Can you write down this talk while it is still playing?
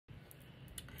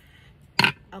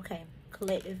Okay,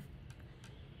 collective.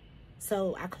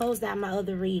 So I closed out my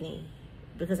other reading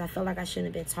because I felt like I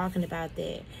shouldn't have been talking about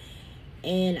that.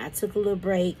 And I took a little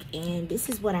break, and this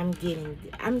is what I'm getting.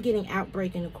 I'm getting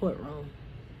outbreak in the courtroom.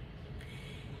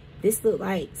 This looked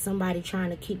like somebody trying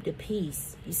to keep the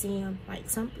peace. You see him? Like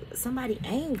somebody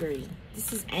angry.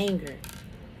 This is anger.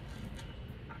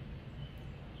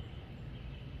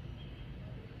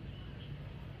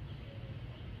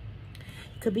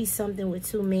 Could be something with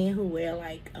two men who wear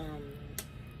like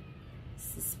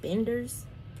suspenders.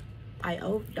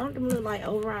 Don't them look like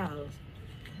overalls?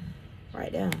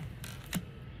 Right there.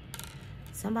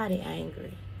 Somebody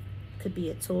angry. Could be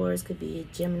a Taurus, could be a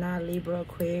Gemini, Libra,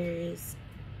 Aquarius.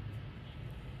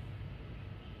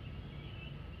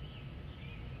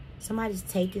 Somebody's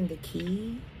taking the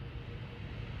key.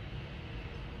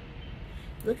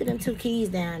 Look at them two keys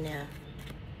down there.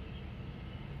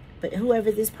 But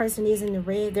whoever this person is in the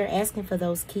red, they're asking for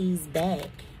those keys back.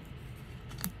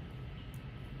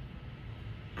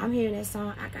 I'm hearing that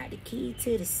song, I got the key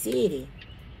to the city.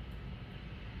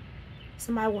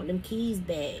 Somebody want them keys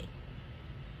back.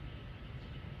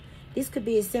 This could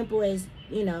be as simple as,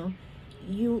 you know,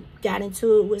 you got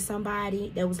into it with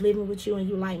somebody that was living with you and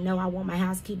you like, no, I want my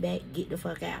house key back. Get the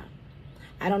fuck out.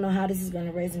 I don't know how this is going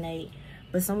to resonate,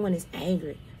 but someone is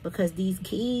angry because these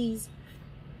keys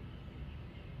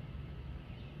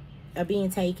are being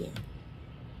taken.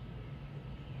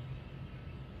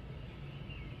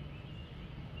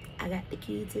 I got the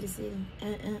key to the city.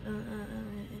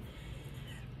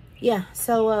 Yeah,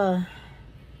 so,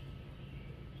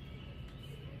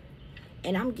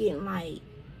 and I'm getting like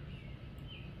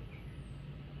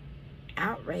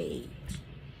outrage.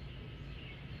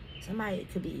 Somebody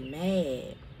could be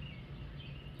mad.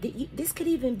 This could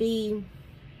even be,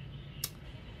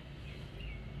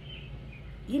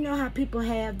 you know how people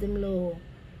have them little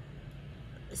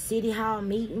city hall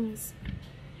meetings?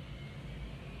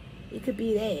 It could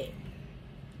be that.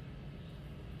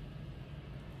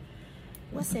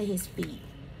 What's at his feet?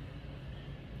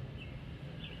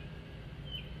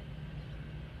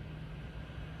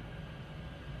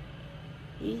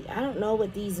 I don't know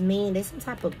what these mean. They're some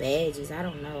type of badges. I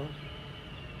don't know.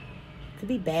 Could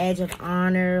be badge of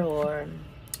honor, or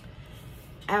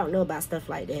I don't know about stuff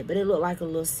like that. But it looked like a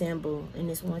little symbol in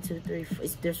this 1, 2, 3.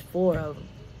 There's 4 of them.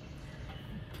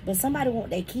 But somebody want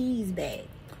their keys back.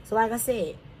 So like I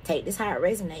said, take this how it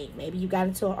resonates. Maybe you got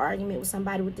into an argument with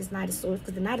somebody with this Knight of Swords,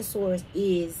 because the Knight of Swords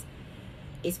is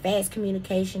fast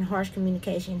communication, harsh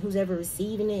communication. Who's ever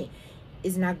receiving it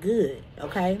is not good,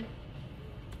 okay?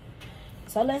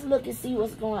 So let's look and see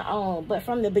what's going on. But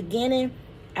from the beginning,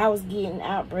 I was getting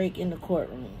outbreak in the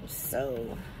courtroom.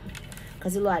 So,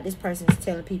 because it looked like this person is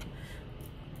telling people,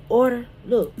 order,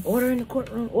 look, order in the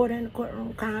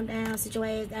courtroom, calm down, sit your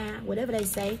ass down, whatever they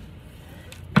say.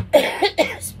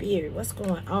 Spirit, what's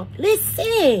going on?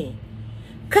 Listen,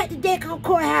 cut the deck on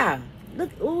courthouse.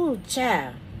 Look, ooh,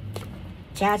 child.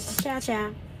 Child.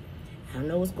 I don't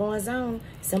know what's going on.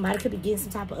 Somebody could be getting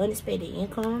some type of unexpected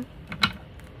income.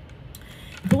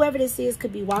 Whoever this is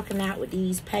could be walking out with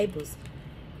these papers.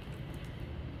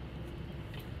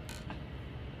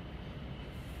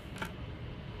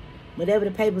 Whatever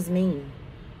the papers mean.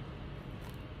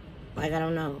 Like, I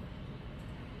don't know.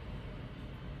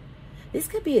 This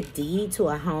could be a deed to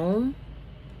a home.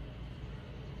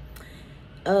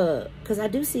 Because I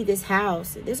do see this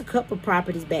house. There's a couple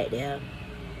properties back there.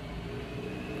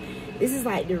 This is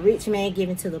like the rich man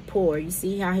giving to the poor. You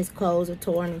see how his clothes are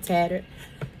torn and tattered?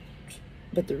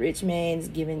 But the rich man is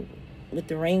giving with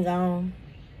the ring on.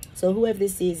 So whoever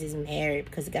this is married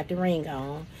because it got the ring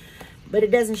on. But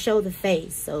it doesn't show the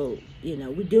face. So, you know,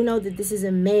 we do know that this is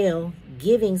a male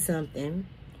giving something.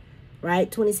 Right?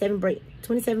 27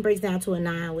 breaks down to a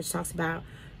 9, which talks about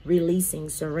releasing,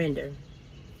 surrender.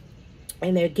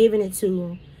 And they're giving it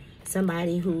to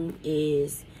somebody who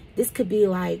is, this could be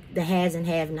like the haves and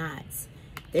have-nots.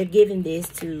 They're giving this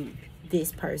to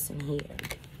this person here.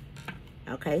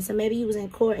 Okay, so maybe you was in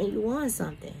court and you won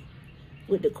something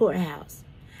with the courthouse.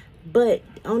 But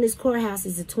on this courthouse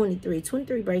is a 23.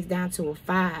 23 breaks down to a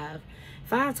 5.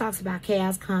 5 talks about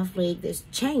chaos, conflict. There's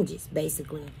changes,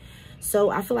 basically.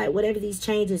 So I feel like whatever these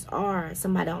changes are,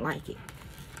 somebody don't like it.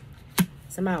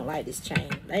 Somebody don't like this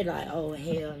change. They like, oh,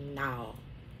 hell no.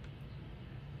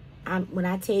 When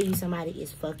I tell you somebody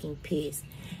is fucking pissed,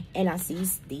 and I see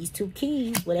these 2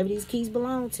 keys, whatever these keys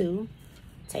belong to,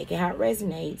 take it how it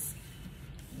resonates.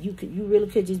 You really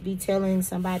could just be telling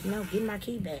somebody, no, give my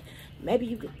key back. Maybe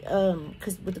you could,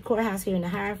 because with the courthouse here in the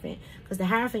Hierophant, because the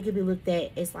Hierophant could be looked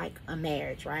at as like a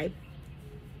marriage, right?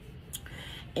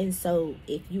 And so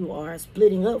if you are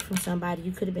splitting up from somebody,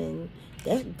 you could have been,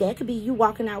 that could be you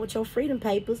walking out with your freedom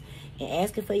papers and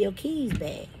asking for your keys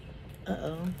back.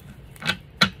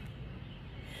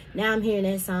 Now I'm hearing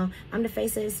that song. I'm the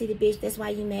face of the city, bitch. That's why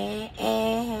you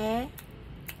mad.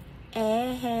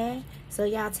 So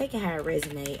y'all take it how it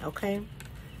resonate, okay?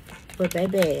 But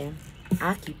baby,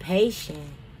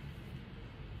 occupation.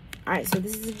 All right, so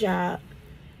this is a job.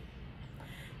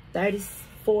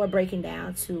 34 breaking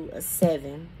down to a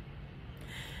 7.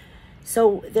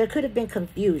 So there could have been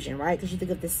confusion, right? Because you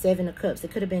think of the 7 of cups. There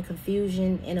could have been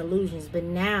confusion and illusions. But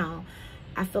now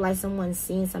I feel like someone's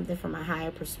seeing something from a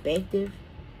higher perspective.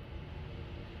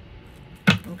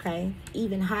 Okay?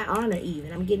 Even high honor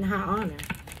even. I'm getting high honor.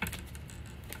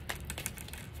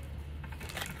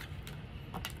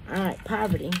 All right,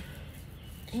 poverty.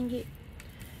 Dang it.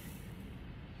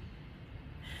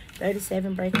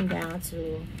 37 breaking down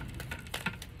to...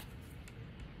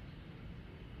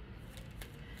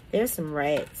 There's some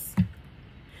rats.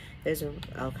 There's a...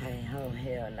 Okay, oh,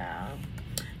 hell no.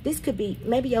 This could be...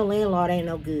 Maybe your landlord ain't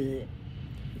no good.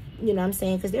 You know what I'm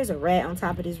saying? Because there's a rat on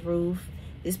top of this roof.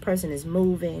 This person is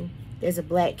moving. There's a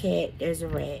black cat. There's a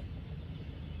rat.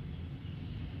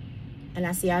 And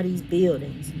I see all these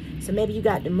buildings. So maybe you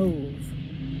got to move.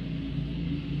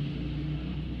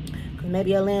 Because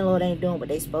maybe your landlord ain't doing what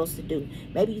they supposed to do.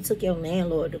 Maybe you took your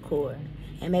landlord to court.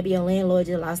 And maybe your landlord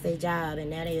just lost their job and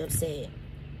now they upset.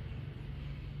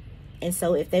 And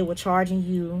so if they were charging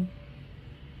you...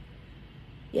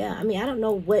 Yeah, I mean, I don't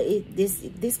know what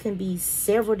this can be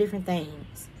several different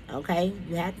things. Okay?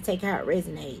 You have to take how it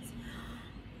resonates.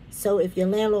 So if your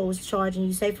landlord was charging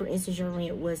you, say for instance your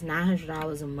rent was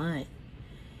 $900 a month.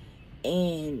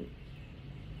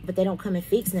 But they don't come and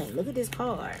fix nothing. Look at this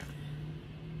card.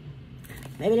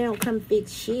 Maybe they don't come and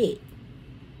fix shit.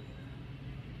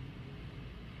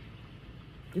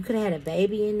 You could have had a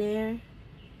baby in there.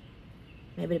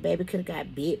 Maybe the baby could have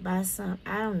got bit by something.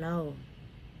 I don't know.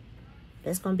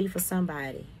 That's going to be for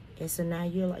somebody. And so now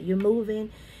you're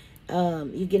moving.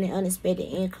 You're getting unexpected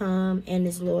income. And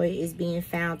this lawyer is being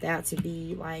found out to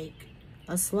be like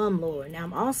a slumlord. Now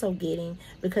I'm also getting,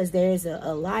 because there's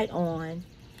a light on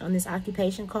this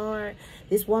occupation card.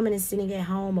 This woman is sitting at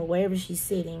home or wherever she's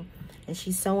sitting. And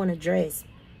she's sewing a dress.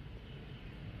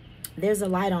 There's a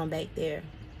light on back there.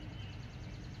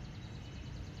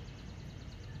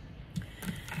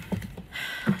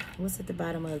 What's at the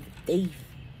bottom of thief?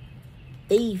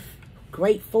 Thief.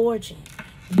 Great fortune.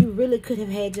 You really could have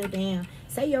had your damn...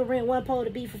 Say your rent wasn't supposed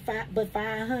to be for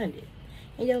 $500.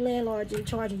 And your landlord just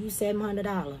charging you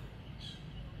 $700.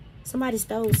 Somebody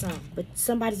stole something. But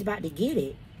somebody's about to get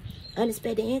it.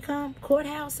 Unexpected income.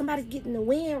 Courthouse. Somebody's getting the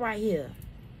win right here.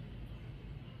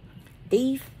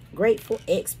 Thief. Grateful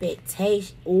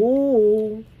expectation.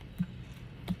 Ooh.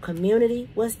 Community.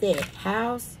 What's that?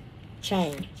 House.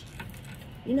 Change.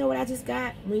 You know what I just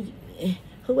got?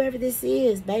 Whoever this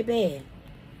is, baby.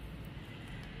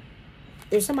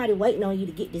 There's somebody waiting on you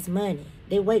to get this money.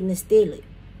 They're waiting to steal it.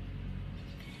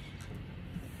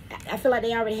 I feel like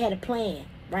they already had a plan,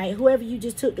 right? Whoever you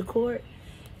just took to court,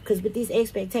 because with these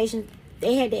expectations,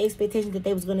 they had the expectation that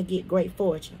they was going to get great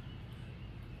fortune.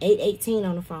 818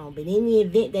 on the phone. But in the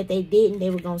event that they didn't, they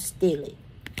were going to steal it.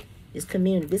 This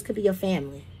community. This could be your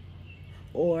family.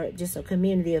 Or just a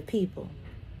community of people.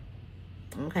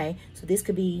 Okay? So this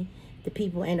could be the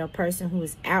people and a person who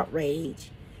is outraged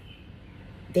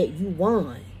that you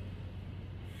won.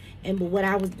 And but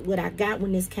what I got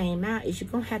when this came out is you're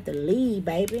gonna have to leave,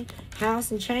 baby.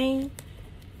 House and chain.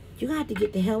 You're gonna have to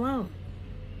get the hell on.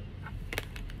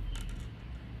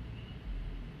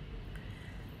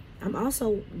 I'm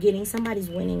also getting somebody's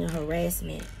winning a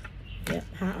harassment.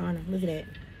 Yep, high honor. Look at that.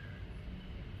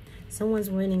 Someone's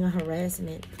winning a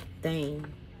harassment thing.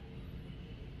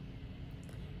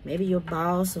 Maybe your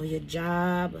boss or your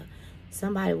job, or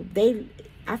somebody.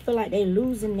 I feel like they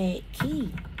losing that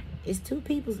key. It's two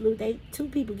people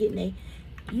getting a.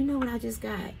 You know what I just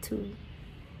got? Two.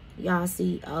 Y'all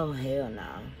see? Oh hell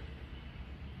no.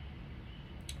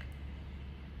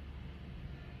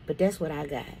 But that's what I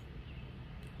got.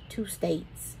 2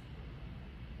 states.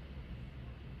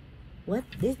 What?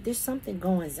 There's something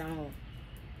going on.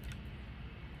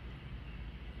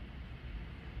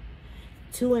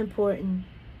 2 important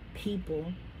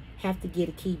people have to get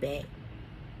a key back.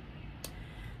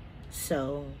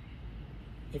 So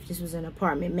if this was an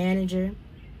apartment manager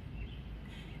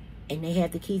and they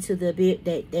have the key to the bit,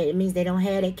 that it means they don't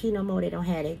have that key no more. They don't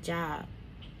have that job.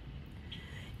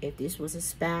 If this was a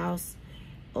spouse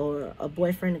or a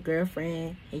boyfriend or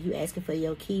girlfriend and you asking for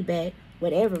your key back,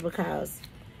 whatever, because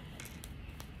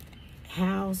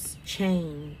house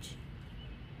change.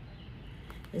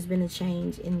 There's been a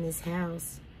change in this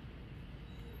house.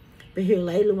 But here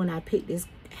lately, when I pick this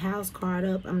house card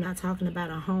up, I'm not talking about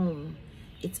a home.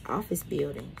 It's office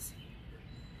buildings.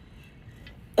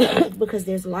 Because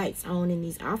there's lights on in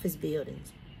these office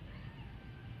buildings.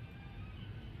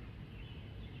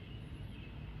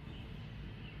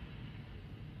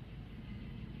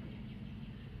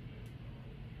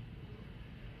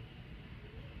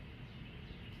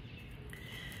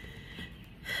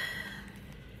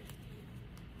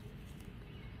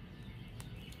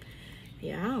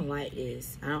 Yeah, I don't like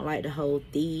this. I don't like the whole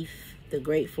thief, the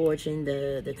great fortune,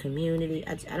 the community.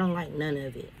 I don't like none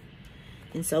of it.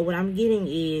 And so what I'm getting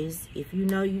is, if you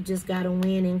know you just got to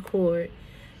win in court,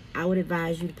 I would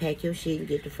advise you to pack your shit and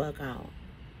get the fuck on.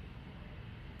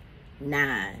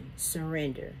 9,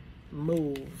 surrender,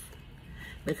 move.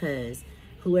 Because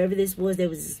whoever this was that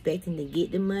was expecting to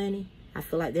get the money, I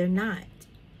feel like they're not.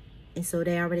 And so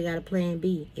they already got a plan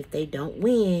B. If they don't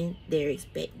win, their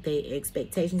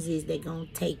expectations is they're going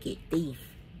to take it. Thief.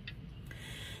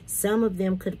 Some of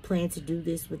them could plan to do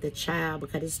this with a child,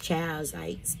 because this child's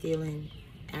like stealing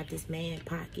out this man's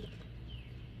pocket.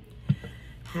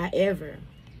 However,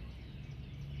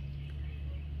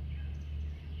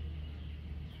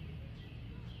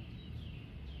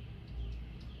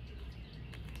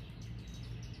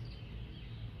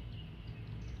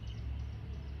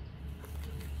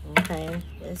 okay,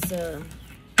 let's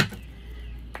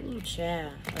ooh,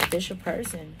 child, official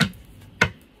person,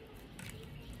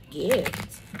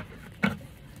 gift,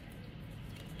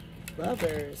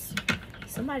 lovers.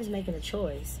 Somebody's making a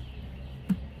choice.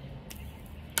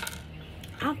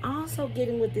 I'm also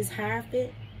getting with this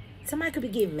Hierophant. Somebody could be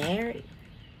getting married.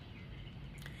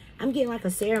 I'm getting like a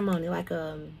ceremony, like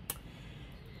y'all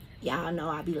know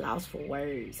I be lost for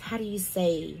words. How do you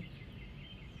say?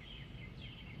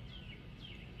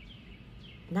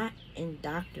 Not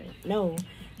indoctrinate. No,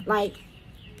 like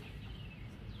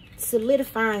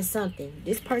solidifying something.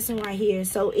 This person right here.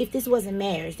 So if this wasn't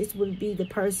marriage, this would be the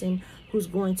person who's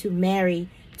going to marry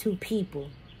 2 people.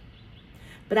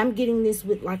 But I'm getting this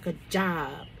with like a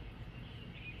job.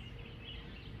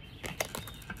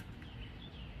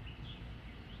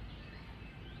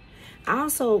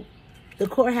 Also, the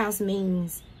courthouse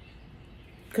means,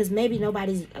 because maybe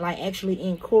nobody's like actually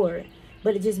in court,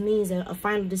 but it just means a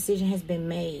final decision has been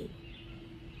made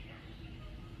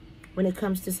when it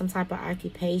comes to some type of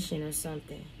occupation or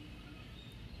something.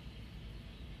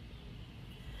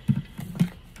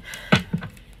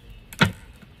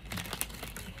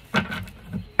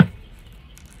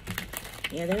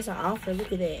 Yeah, there's an offer.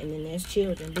 Look at that. And then there's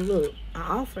children. But look, an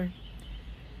offer.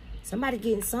 Somebody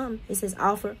getting something. It says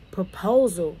offer,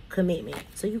 proposal, commitment.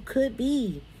 So you could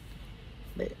be.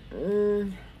 But,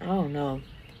 I don't know.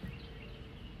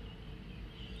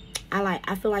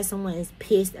 I feel like someone is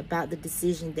pissed about the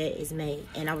decision that is made.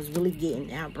 And I was really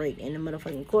getting outbreak in the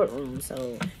motherfucking courtroom.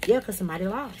 So, yeah, because somebody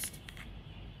lost.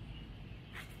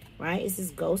 Right? It's this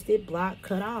ghosted, blocked,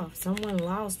 cut off. Someone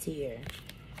lost here.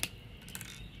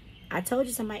 I told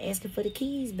you somebody asking for the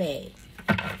keys back.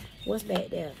 What's back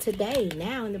there? Today,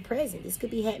 now, in the present. This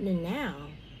could be happening now.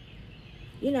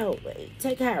 You know,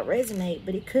 take how it resonates,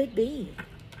 but it could be.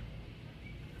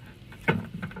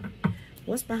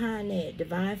 What's behind that?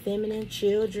 Divine feminine,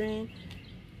 children.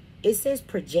 It says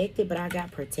projected, but I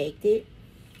got protected.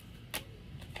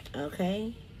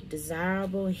 Okay.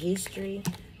 Desirable, history.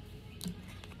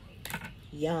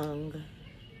 Young.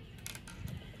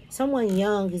 Someone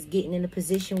young is getting in a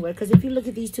position where, because if you look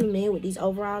at these 2 men with these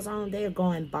overalls on, they're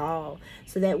going bald.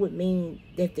 So that would mean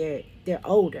that they're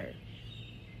older.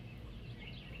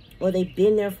 Or they've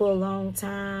been there for a long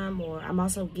time. Or I'm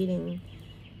also getting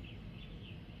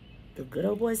the good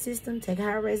old boy system. Take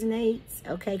how it resonates.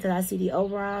 Okay, because I see the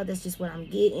overall. That's just what I'm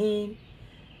getting.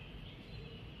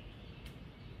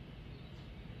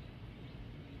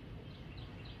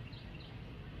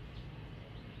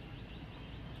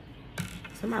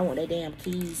 Somebody want their damn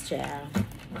keys, child.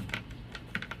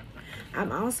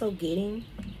 I'm also getting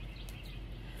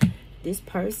this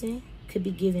person could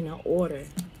be giving an order.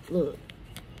 Look,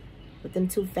 with them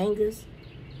 2 fingers,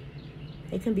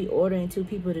 they can be ordering 2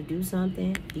 people to do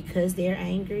something because they're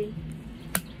angry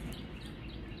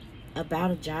about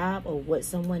a job or what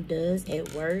someone does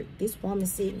at work. This woman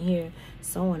sitting here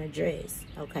sewing a dress,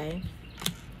 okay?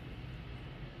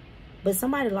 But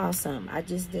somebody lost something.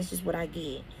 That's just what I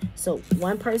get. So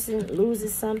one person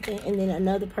loses something and then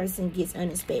another person gets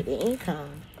unexpected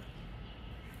income.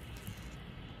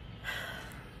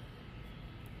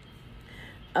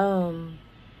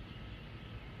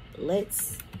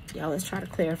 Let's try to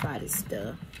clarify this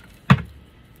stuff.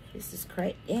 This is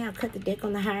crazy. Yeah, I cut the deck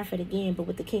on the Hierophant again, but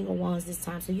with the King of Wands this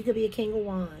time. So you could be a King of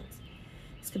Wands.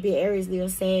 This could be Aries, Leo,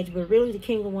 Sag, but really the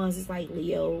King of Wands is like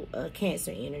Leo,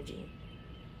 Cancer energy.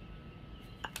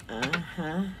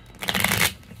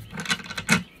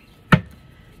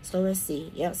 So let's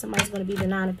see. Yep, somebody's going to be the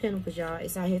Nine of Pentacles, y'all.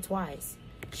 It's out here twice.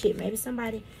 Shit, maybe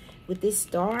somebody with this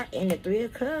Star and the Three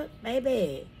of Cups,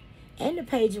 baby. And the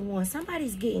Page of Wands.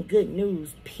 Somebody's getting good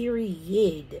news,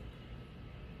 period.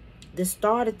 The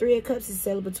Star, the Three of Cups is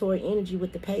celebratory energy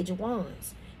with the Page of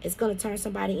Wands. It's going to turn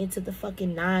somebody into the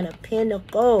fucking Nine of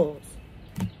Pentacles.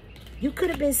 You could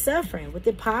have been suffering with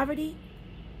the poverty.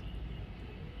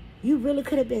 You really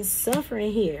could have been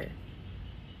suffering here.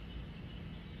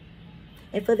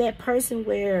 And for that person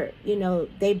where, you know,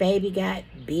 their baby got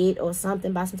bit or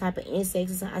something by some type of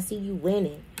insects or something, I see you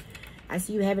winning. I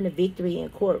see you having a victory in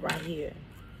court right here.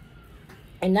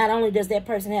 And not only does that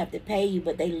person have to pay you,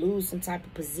 but they lose some type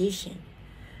of position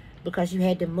because you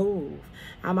had to move.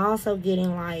 I'm also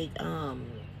getting like,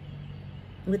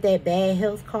 with that bad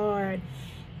health card,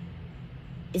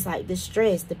 it's like the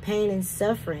stress, the pain and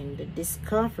suffering, the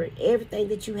discomfort, everything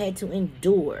that you had to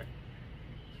endure.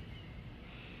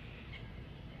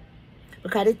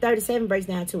 Because this 37 breaks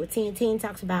down to a 10. 10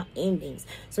 talks about endings.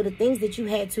 So the things that you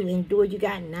had to endure, you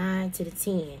got 9 to the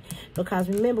 10. Because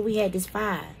remember, we had this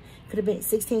 5. Could have been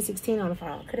 16, 16 on the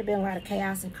phone. Could have been a lot of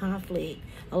chaos and conflict.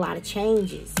 A lot of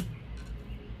changes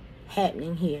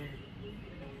happening here.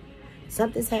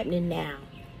 Something's happening now.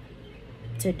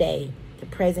 Today. The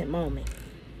present moment.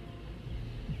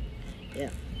 Yeah.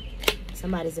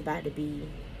 Somebody's about to be...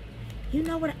 You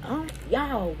know what?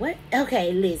 Y'all, what?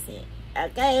 Okay, listen.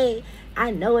 Okay,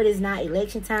 I know it is not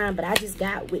election time, but I just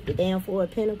got with the damn Four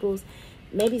of Pentacles.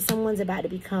 Maybe someone's about to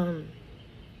become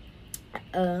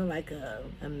like a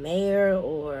mayor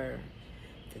or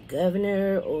the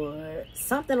governor or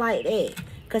something like that.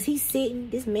 Because he's sitting,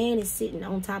 this man is sitting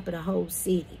on top of the whole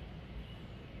city.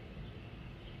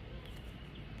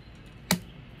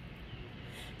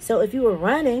 So if you were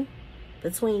running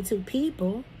between two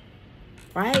people,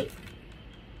 right?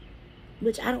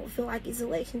 Which I don't feel like it's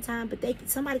election time, but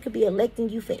somebody could be electing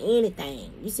you for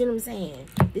anything. You see what I'm saying?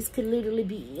 This could literally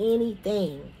be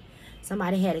anything.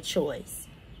 Somebody had a choice,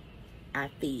 I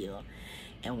feel.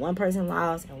 And one person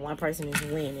lost and one person is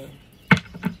winning.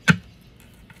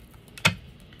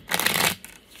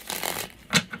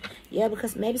 Yeah,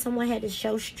 because maybe someone had to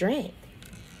show strength.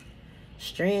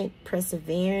 Strength,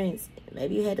 perseverance.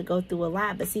 Maybe you had to go through a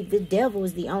lot. But see, the devil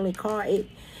is the only card.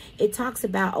 It talks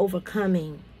about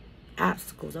overcoming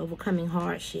obstacles, overcoming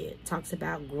hardship. Talks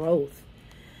about growth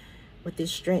with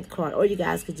this strength card. Or you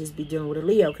guys could just be dealing with a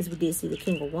Leo, because we did see the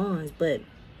King of Wands. But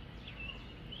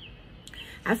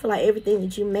I feel like everything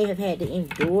that you may have had to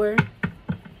endure,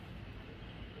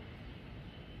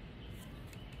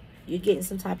 you're getting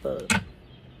some type of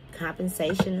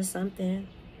compensation or something,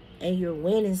 and you're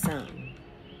winning something.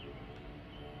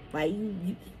 Like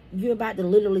you're about to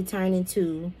literally turn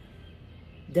into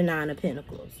the Nine of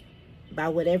Pentacles by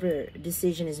whatever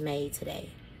decision is made today.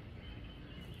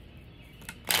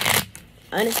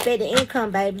 Unexpected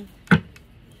income, baby,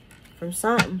 from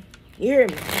something. You hear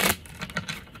me?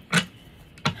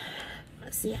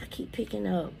 Let's see, I keep picking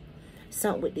up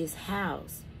something with this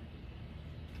house.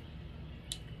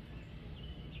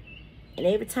 And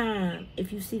every time,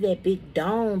 if you see that big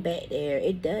dome back there,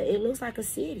 it looks like a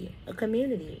city, a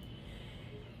community.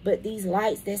 But these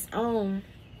lights that's on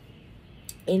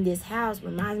in this house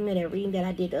reminds me of that reading that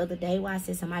I did the other day where I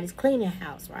said somebody's cleaning the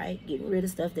house, right? Getting rid of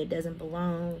stuff that doesn't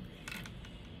belong.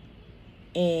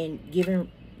 And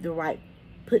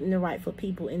putting the rightful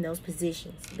people in those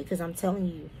positions. Because I'm telling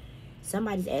you,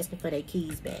 somebody's asking for their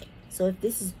keys back. So if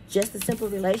this is just a simple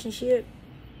relationship,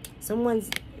 someone's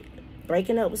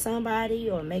breaking up with somebody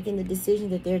or making the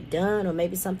decision that they're done, or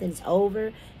maybe something's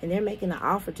over and they're making an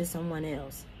offer to someone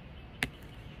else.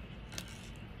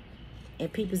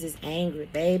 And people's is angry,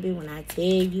 baby, when I tell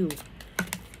you.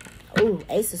 Ooh,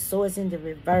 Ace of Swords in the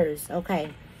reverse. Okay,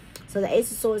 so the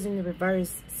Ace of Swords in the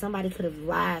reverse, somebody could have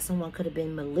lied. Someone could have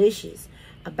been malicious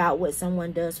about what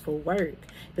someone does for work.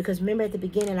 Because remember at the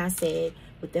beginning I said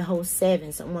with the whole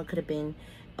 7, someone could have been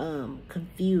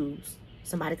confused.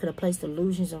 Somebody could have placed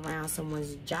illusions around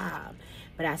someone's job.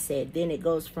 But I said then it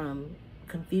goes from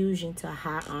confusion to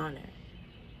high honor.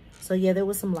 So yeah, there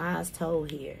was some lies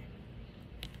told here.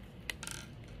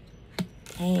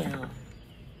 Damn.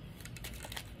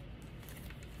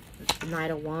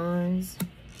 Knight of Wands.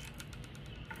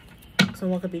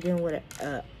 Someone could be dealing with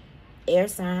a air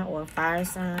sign or a fire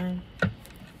sign.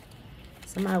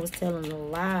 Somebody was telling a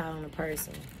lie on a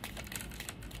person.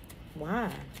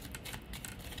 Why?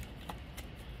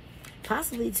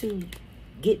 possibly to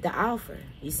get the offer,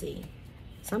 you see.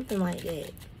 Something like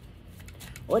that.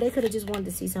 Or they could have just wanted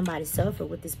to see somebody suffer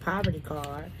with this poverty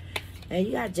card. And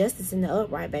you got justice in the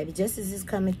upright, baby. Justice is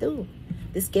coming through.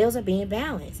 The scales are being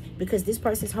balanced because this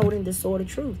person's holding the sword of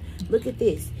truth. Look at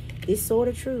this. This sword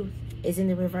of truth is in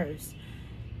the reverse.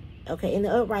 Okay, in the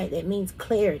upright, that means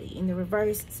clarity. In the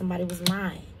reverse, somebody was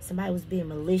lying. Somebody was being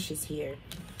malicious here.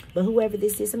 But whoever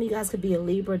this is, some of you guys could be a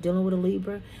Libra, dealing with a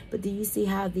Libra. But do you see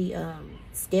how the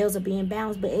scales are being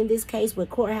balanced? But in this case, with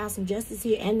courthouse and justice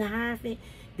here and the Hierophant,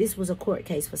 this was a court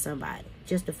case for somebody,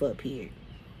 just for a period.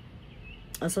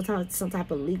 Or sometimes some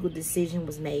type of legal decision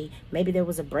was made. Maybe there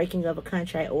was a breaking of a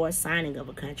contract or a signing of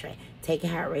a contract. Take it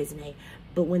how it resonates.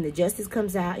 But when the justice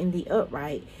comes out in the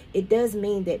upright, it does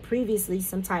mean that previously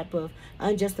some type of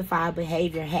unjustified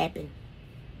behavior happened.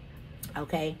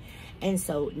 Okay? And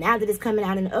so now that it's coming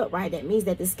out in the upright, that means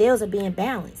that the scales are being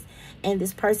balanced. And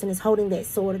this person is holding that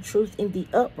sword of truth in the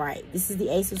upright. This is the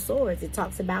Ace of Swords. It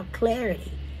talks about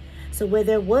clarity. So where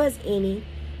there wasn't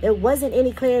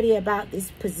any clarity about this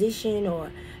position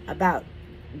or about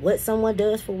what someone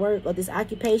does for work or this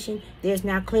occupation, there's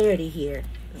now clarity here.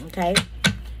 Okay?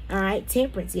 All right,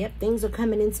 temperance. Yep, things are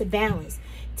coming into balance.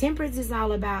 Temperance is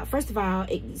all about, first of all,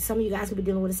 some of you guys could be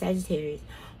dealing with a Sagittarius,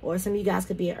 or some of you guys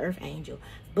could be an Earth angel.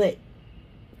 But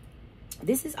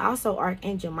this is also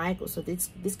Archangel Michael, so this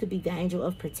could be the angel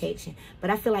of protection. But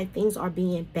I feel like things are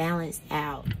being balanced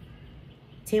out.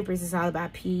 Temperance is all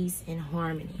about peace and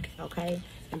harmony, okay?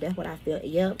 And that's what I feel.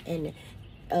 Yep, and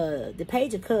the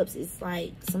Page of Cups is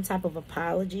like some type of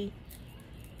apology.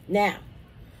 Now,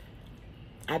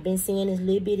 I've been seeing this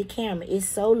little bitty camera. It's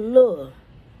so little.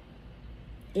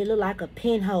 It look like a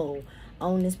pinhole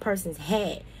on this person's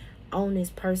hat. On this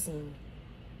person.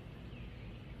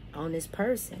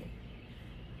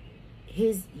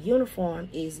 His uniform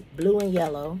is blue and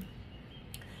yellow.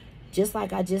 Just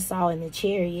like I just saw in the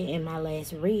Chariot in my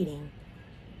last reading.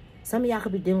 Some of y'all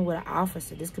could be dealing with an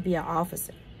officer. This could be an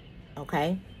officer.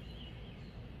 Okay?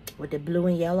 With the blue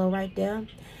and yellow right there.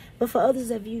 But for others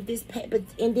of you,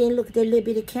 and then look at that little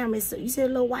bit of camera. So you see a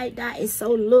little white dot? It's so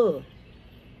little.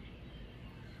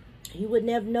 You would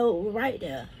never know it was right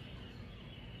there.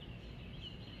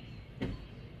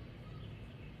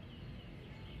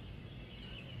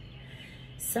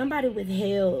 Somebody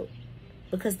withheld,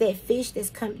 because that fish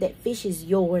that fish is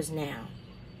yours now.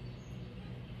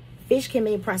 Fish can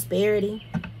mean prosperity,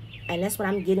 and that's what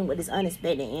I'm getting with this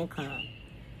unexpected income.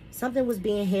 Something was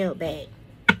being held back.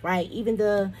 Right, even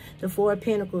the Four of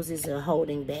Pentacles is a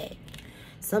holding back.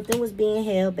 Something was being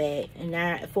held back, and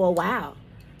now for a while,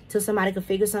 till somebody could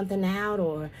figure something out,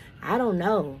 or I don't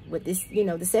know. With this, you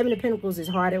know, the Seven of Pentacles is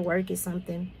hard at work, is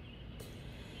something,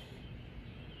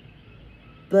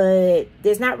 but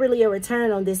there's not really a return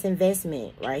on this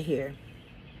investment right here.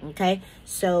 Okay,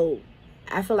 so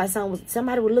I feel like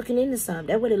somebody was looking into something.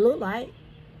 That's what it looked like,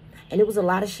 and it was a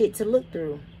lot of shit to look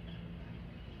through.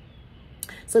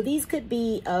 So these could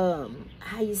be,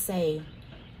 how you say,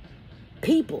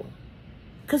 people.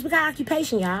 Because we got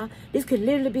occupation, y'all. This could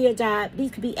literally be a job.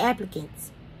 These could be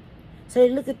applicants. So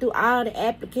they're looking through all the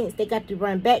applicants. They got to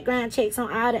run background checks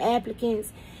on all the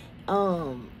applicants.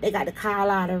 They got to call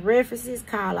out the references,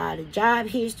 call out the job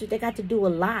history. They got to do a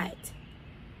lot.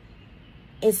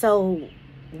 And so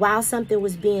while something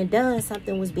was being done,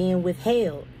 something was being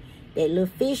withheld. That little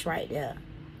fish right there.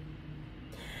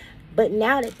 But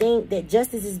now that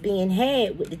justice is being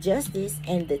had with the justice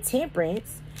and the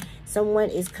temperance, someone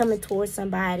is coming towards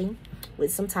somebody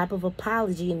with some type of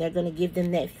apology, and they're going to give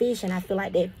them that fish. And I feel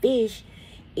like that fish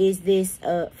is this,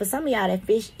 for some of y'all, that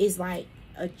fish is like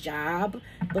a job.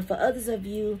 But for others of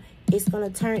you, it's going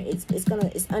to turn, it's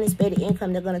unexpected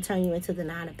income. They're going to turn you into the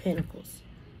Nine of Pentacles.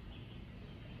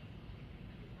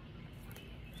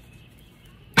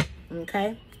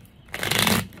 Okay?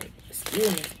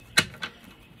 Excuse me.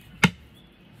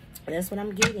 That's what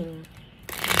I'm getting.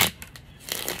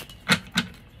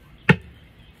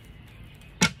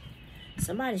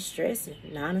 Somebody's stressing.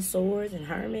 Nine of Swords and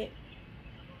Hermit.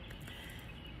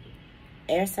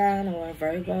 Air sign or a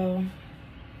Virgo.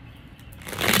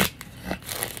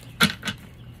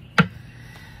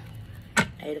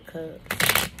 Eight of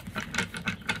Cups.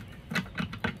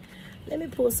 Let me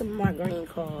pull some of my green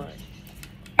cards.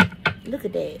 Look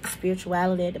at that.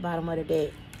 Spirituality at the bottom of the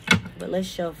deck. But let's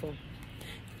shuffle.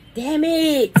 Damn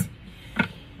it.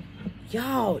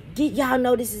 Y'all, did y'all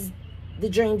know this is the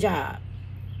dream job?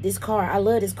 This card, I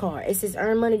love this card. It says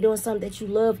earn money doing something that you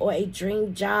love, or a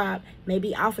dream job may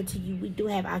be offered to you. We do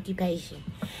have occupation.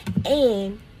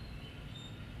 And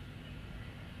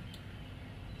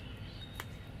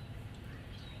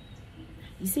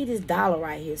You see this dollar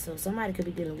right here. So somebody could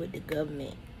be dealing with the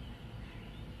government.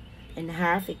 And the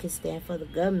Hierophant can stand for the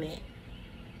government.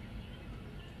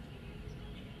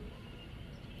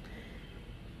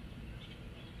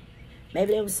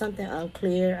 Maybe there was something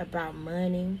unclear about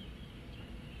money.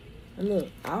 And look,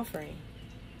 offering.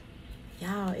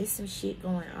 Y'all, it's some shit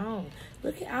going on.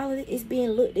 Look at all of it. It's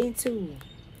being looked into.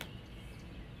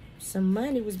 Some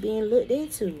money was being looked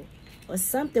into. Or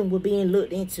something was being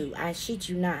looked into. I shit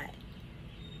you not.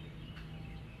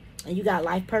 And you got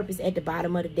life purpose at the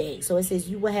bottom of the deck. So it says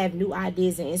you will have new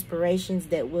ideas and inspirations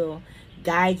that will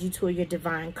guide you toward your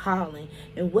divine calling.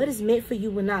 And what is meant for you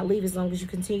will not leave as long as you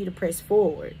continue to press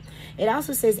forward. It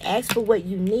also says ask for what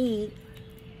you need.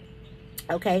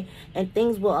 Okay. And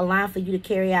things will align for you to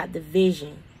carry out the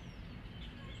vision.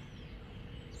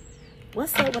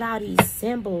 What's up with all these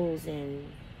symbols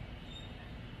and...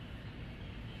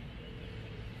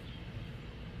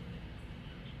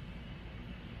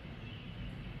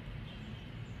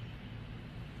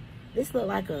 This look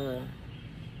like a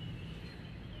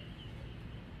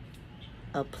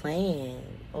plan.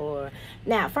 Or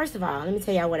now, first of all, let me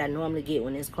tell y'all what I normally get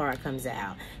when this card comes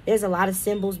out. There's a lot of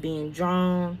symbols being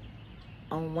drawn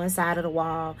on one side of the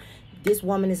wall. This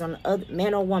woman is on the other,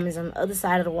 man or woman is on the other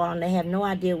side of the wall, and they have no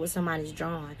idea what somebody's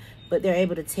drawing, but they're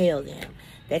able to tell them.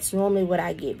 That's normally what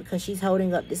I get, because she's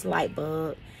holding up this light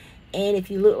bulb, and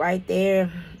if you look right there,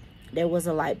 there was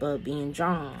a light bulb being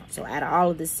drawn. So out of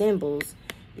all of the symbols,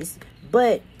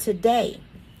 but today,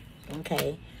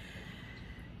 okay,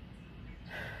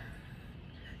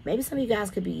 maybe some of you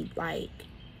guys could be like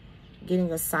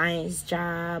getting a science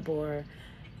job, or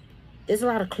there's a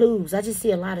lot of clues. I just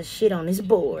see a lot of shit on this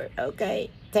board,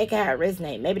 okay? Take it how it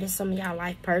resonates. Maybe that's some of y'all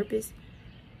life purpose.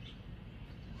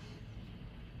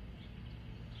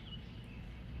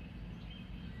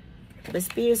 But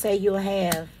Spirit say you'll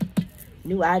have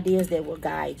new ideas that will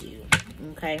guide you,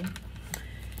 okay?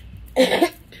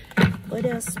 What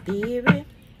else, Spirit?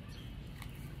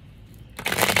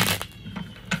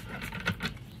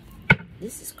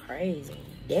 This is crazy.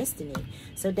 Destiny.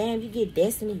 So, damn, you get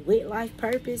destiny with life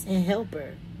purpose and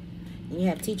helper. And you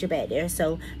have teacher back there.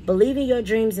 So, believe in your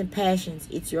dreams and passions.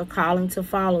 It's your calling to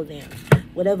follow them.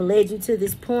 Whatever led you to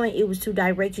this point, it was to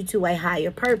direct you to a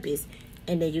higher purpose.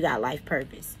 And then you got life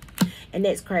purpose. And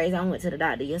that's crazy. I went to the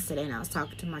doctor yesterday and I was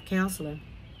talking to my counselor.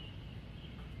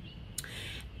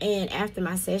 And after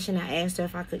my session, I asked her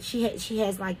if I could. She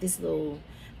has like this little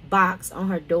box on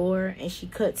her door, and she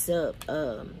cuts up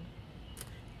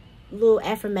little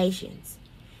affirmations.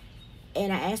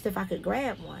 And I asked her if I could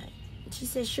grab one. She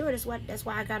said, "Sure." That's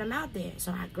why I got them out there.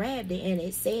 So I grabbed it, and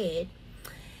it said,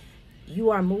 "You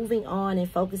are moving on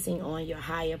and focusing on your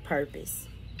higher purpose."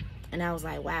 And I was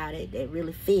like, "Wow, that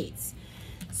really fits."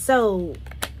 So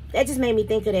that just made me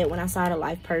think of that when I saw the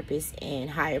life purpose and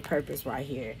higher purpose right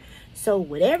here. So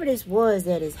whatever this was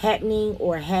that is happening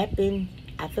or happened,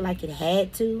 I feel like it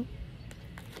had to,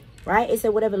 right? It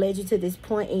said whatever led you to this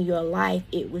point in your life,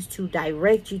 it was to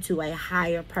direct you to a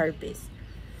higher purpose.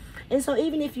 And so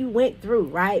even if you went through,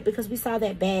 right, because we saw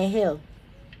that bad health,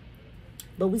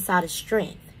 but we saw the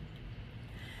strength.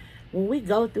 When we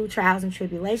go through trials and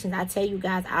tribulations, I tell you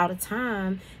guys all the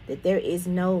time that there is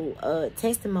no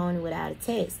testimony without a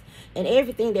test. And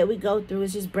everything that we go through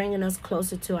is just bringing us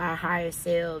closer to our higher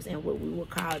selves and what we were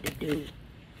called to do.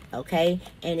 Okay?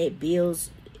 And it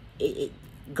builds,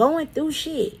 going through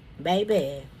shit,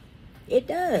 baby. It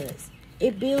does.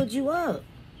 It builds you up.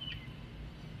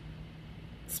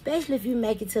 Especially if you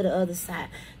make it to the other side.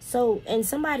 So, and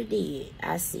somebody did,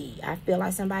 I see. I feel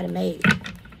like somebody made it.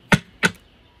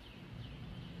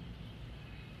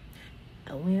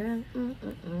 Y'all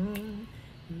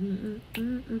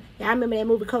remember that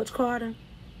movie Coach Carter?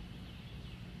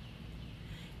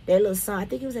 That little song, I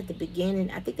think it was at the beginning.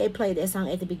 I think they played that song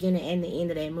at the beginning and the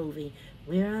end of that movie.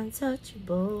 We're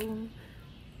untouchable.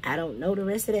 I don't know the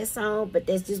rest of that song, but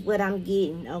that's just what I'm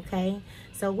getting, okay?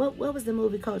 So what was the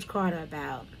movie Coach Carter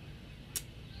about?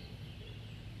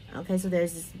 Okay, so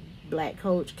there's this black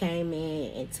coach came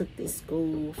in and took this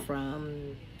school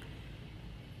from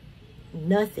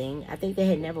nothing. I think they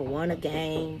had never won a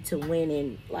game to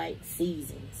winning like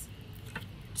seasons.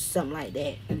 Something like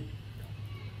that.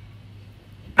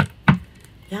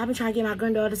 Y'all been trying to get my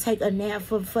granddaughter to take a nap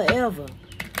for forever.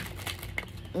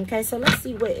 Okay, so let's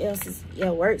see what else is.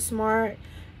 Yeah, work smart,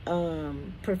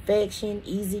 perfection,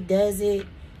 easy does it,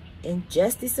 and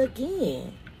justice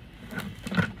again.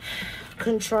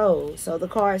 Control. So the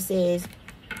card says,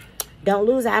 don't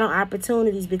lose out on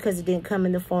opportunities because it didn't come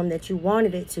in the form that you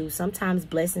wanted it to. Sometimes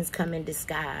blessings come in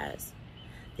disguise.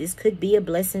 This could be a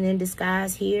blessing in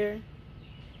disguise here.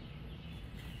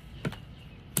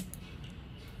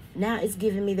 Now it's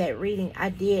giving me that reading. I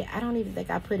don't even think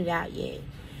I put it out yet.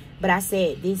 But I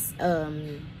said this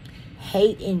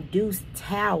hate-induced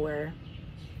tower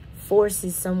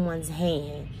forces someone's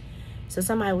hand. So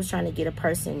somebody was trying to get a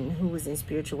person who was in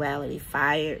spirituality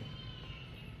fired,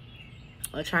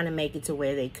 or trying to make it to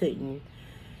where they couldn't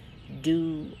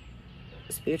do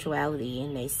spirituality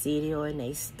in their city or in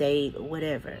their state or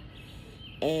whatever.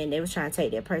 And they was trying to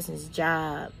take that person's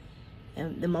job.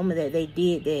 And the moment that they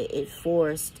did that, it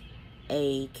forced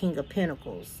a King of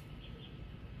Pentacles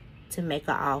to make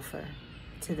an offer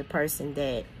to the person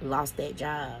that lost that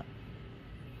job.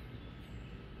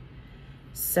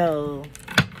 So,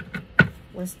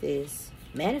 what's this?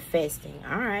 Manifesting.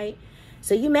 All right.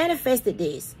 So you manifested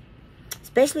this.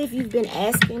 Especially if you've been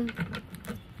asking.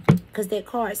 Because that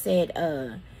card said,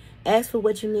 ask for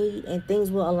what you need and things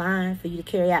will align for you to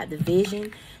carry out the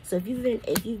vision. So if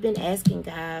you've been asking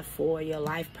God for your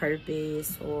life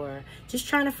purpose, or just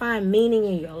trying to find meaning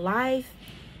in your life,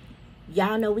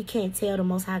 y'all know we can't tell the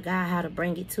Most High God how to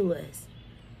bring it to us.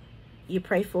 You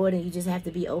pray for it and you just have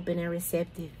to be open and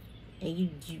receptive. And you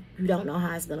don't know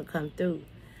how it's going to come through.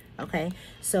 Okay?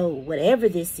 So whatever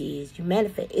this is, you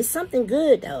manifest. It's something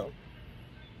good though.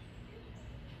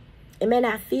 It may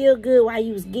not feel good while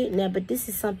you was getting there, but this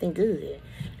is something good.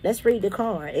 Let's read the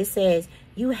card. It says,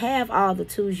 you have all the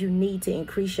tools you need to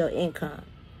increase your income.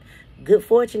 Good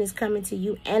fortune is coming to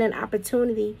you, and an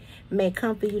opportunity may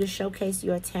come for you to showcase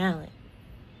your talent.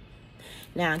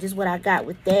 Now, just what I got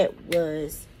with that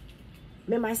was,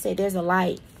 remember I said there's a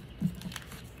light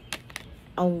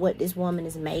on what this woman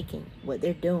is making, what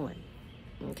they're doing.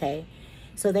 Okay?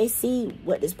 So they see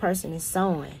what this person is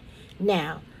sowing.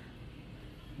 Now,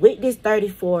 with this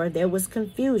 34, there was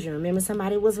confusion. Remember,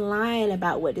 somebody was lying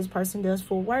about what this person does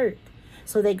for work.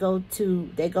 So they go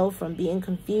from being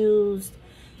confused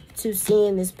to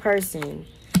seeing this person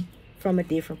from a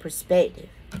different perspective.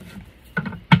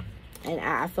 And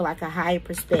I feel like a higher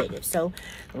perspective. So,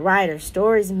 writer,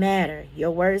 stories matter.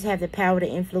 Your words have the power to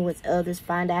influence others.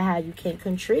 Find out how you can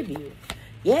contribute.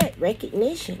 Yeah,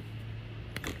 recognition.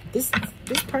 This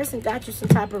person got you some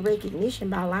type of recognition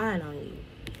by lying on you.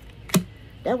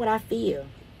 That's what I feel.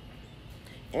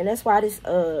 And that's why this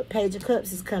Page of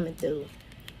Cups is coming through.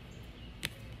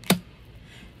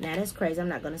 Now, that's crazy. I'm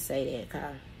not going to say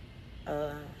that,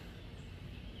 because,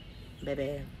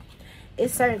 baby,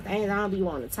 it's certain things I don't be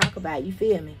wanting to talk about. You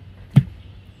feel me?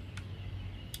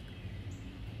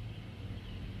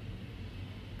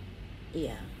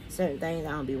 Yeah, certain things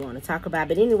I don't be wanting to talk about.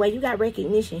 But anyway, you got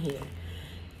recognition here.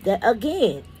 That,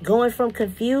 again, going from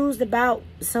confused about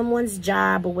someone's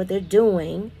job or what they're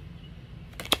doing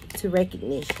to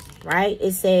recognition, right?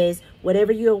 It says,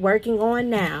 whatever you're working on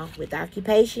now with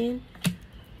occupation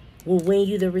will win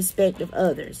you the respect of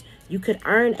others. You could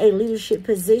earn a leadership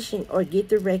position or get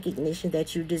the recognition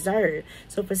that you deserve.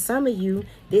 So for some of you,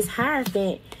 this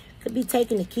Hierophant could be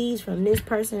taking the keys from this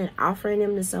person and offering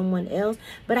them to someone else.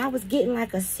 But I was getting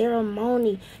like a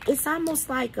ceremony. It's almost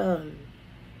like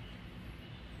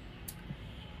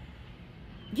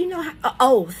you know, an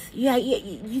oath. Yeah,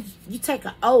 you take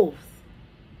an oath,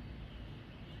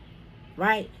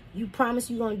 right? You promise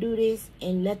you're going to do this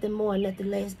and nothing more, nothing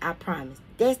less. I promise.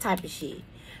 That type of shit.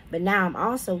 But now I'm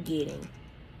also getting,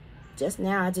 just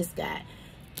now I just got,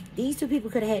 these two people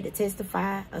could have had to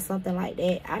testify or something like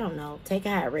that. I don't know. Take it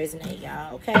how it resonates,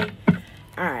 y'all, okay?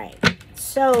 All right.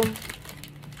 So,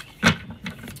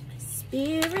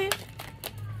 Spirit,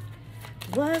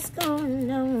 what's going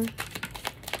on?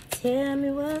 Tell me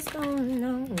what's going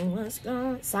on, what's going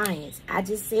on. Science. I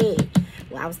just said,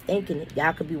 well, I was thinking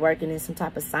y'all could be working in some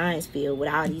type of science field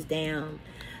with all these damn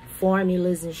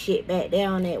formulas and shit back there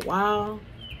on that wall.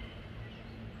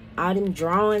 All them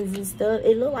drawings and stuff.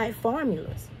 It looked like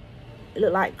formulas. It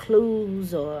looked like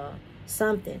clues or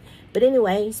something. But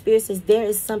anyway, Spirit says there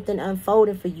is something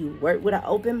unfolding for you. Work with an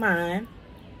open mind.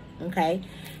 Okay?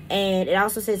 And it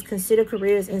also says, consider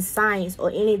careers in science or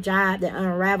any job that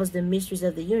unravels the mysteries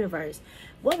of the universe.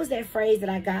 What was that phrase that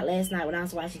I got last night when I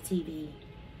was watching TV?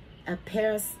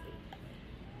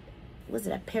 Was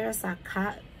it a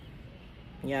parapsychot?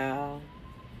 Y'all.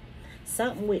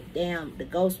 Something with damn the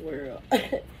ghost world.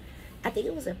 I think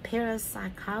it was a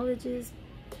parapsychologist.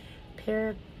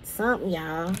 Something,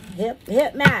 y'all. Help me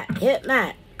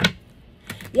out.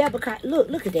 Yeah, because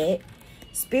look at that.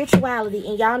 Spirituality,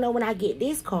 and y'all know when I get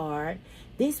this card,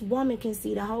 this woman can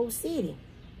see the whole city.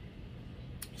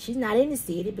 She's not in the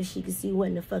city, but she can see what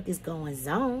in the fuck is going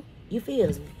on. You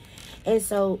feels me? And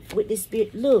so with this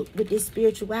spirit, look, with this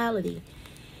spirituality,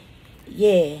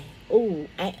 yeah. Ooh,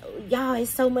 y'all,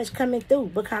 it's so much coming through,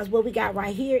 because what we got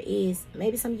right here is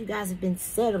maybe some of you guys have been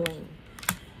settling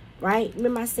right?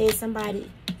 Remember I said somebody,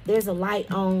 there's a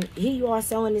light on. Here you are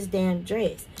sewing this damn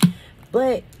dress.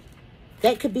 But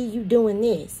that could be you doing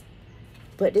this.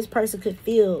 But this person could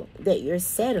feel that you're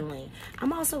settling.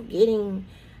 I'm also getting,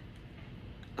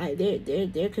 like,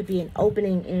 there could be an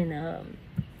opening in a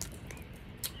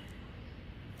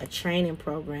training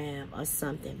program or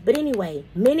something. But anyway,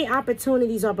 many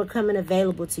opportunities are becoming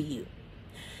available to you.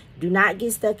 Do not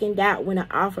get stuck in doubt when an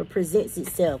offer presents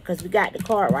itself, because we got the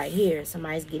card right here.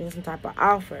 Somebody's getting some type of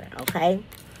offer, okay?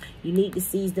 You need to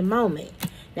seize the moment.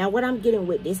 Now, what I'm getting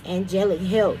with this angelic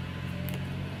help,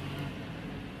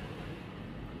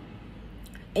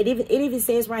 it even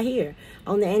says right here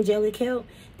on the angelic help,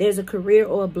 there's a career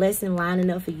or a blessing lining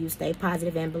up for you. Stay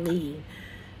positive and believe.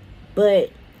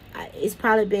 But it's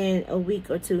probably been a week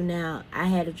or two now. I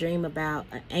had a dream about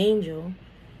an angel.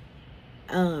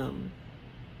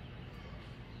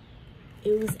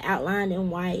 It was outlined in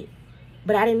white,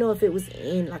 but I didn't know if it was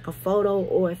in like a photo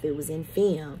or if it was in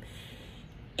film.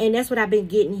 And that's what I've been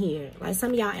getting here. Like,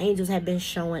 some of y'all angels have been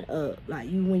showing up. Like,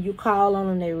 when you call on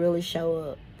them, they really show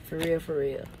up. For real, for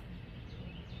real.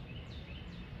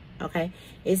 Okay?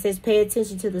 It says, pay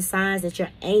attention to the signs that your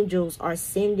angels are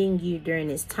sending you during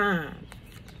this time.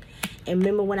 And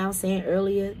remember when I was saying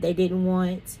earlier, they didn't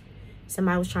want,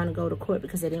 somebody was trying to go to court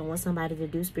because they didn't want somebody to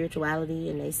do spirituality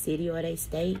in their city or their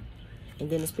state. And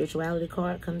then the spirituality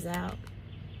card comes out.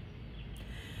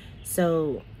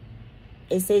 So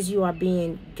it says you are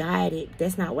being guided.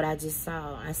 That's not what I just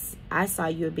saw. I saw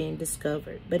you're being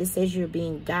discovered. But it says you're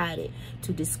being guided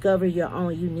to discover your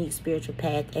own unique spiritual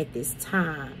path at this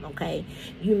time, okay?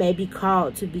 You may be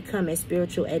called to become a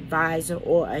spiritual advisor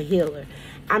or a healer.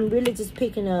 I'm really just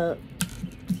picking up,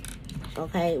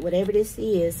 okay, whatever this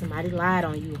is, somebody lied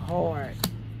on you hard.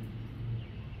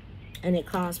 And it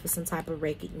calls for some type of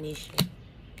recognition.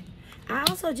 I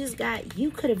also just got,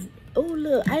 you could have, oh,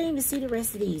 look, I didn't even see the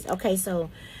rest of these. Okay, so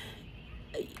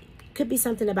could be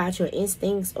something about your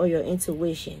instincts or your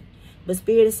intuition. But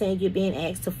Spirit is saying you're being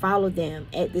asked to follow them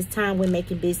at this time when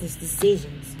making business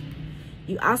decisions.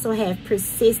 You also have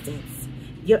persistence.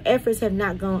 Your efforts have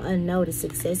not gone unnoticed.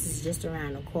 Success is just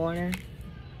around the corner.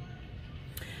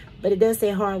 But it does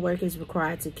say hard work is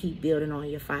required to keep building on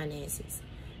your finances.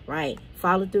 Right?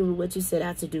 Follow through with what you set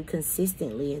out to do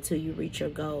consistently until you reach your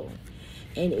goal.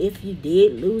 And if you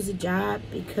did lose a job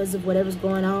because of whatever's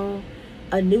going on,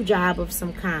 a new job of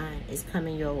some kind is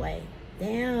coming your way.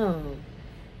 Damn.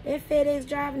 That FedEx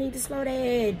driver need to slow their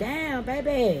head down,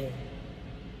 baby.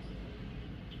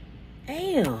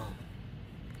 Damn.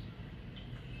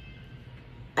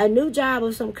 A new job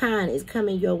of some kind is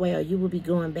coming your way, or you will be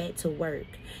going back to work.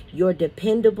 Your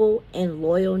dependable and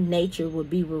loyal nature will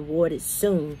be rewarded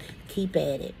soon. Keep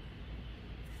at it.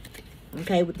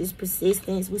 Okay, with this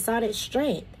persistence, we saw that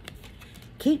strength.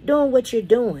 Keep doing what you're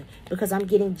doing, because I'm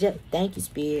getting, thank you,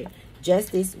 Spirit,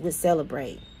 justice will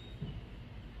celebrate.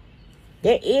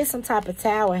 There is some type of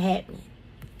tower happening,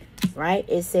 right?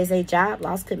 It says a job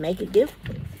loss could make it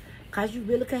difficult, because you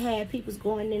really could have people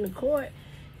going into court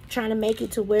trying to make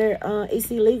it to where it's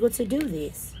illegal to do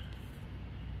this.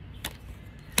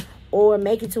 Or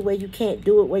make it to where you can't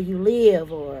do it where you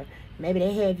live. Or maybe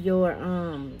they have your,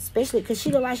 especially because she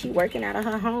look like she working out of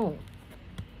her home.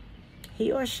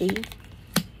 He or she.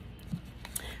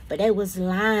 But they was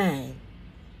lying.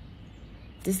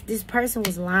 This person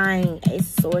was lying.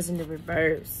 Ace of Swords in the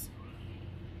reverse.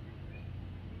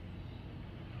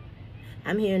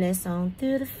 I'm hearing that song,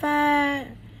 Through the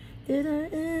Fire. Through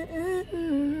the,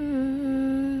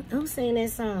 Who sang that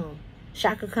song?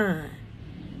 Shaka Khan.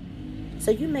 So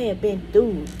you may have been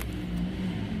through.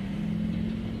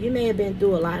 You may have been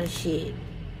through a lot of shit.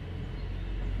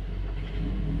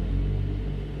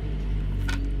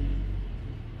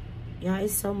 Y'all,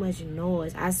 it's so much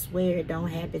noise. I swear it don't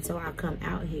happen till I come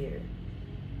out here.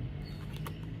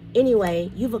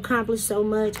 Anyway, you've accomplished so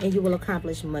much, and you will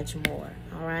accomplish much more.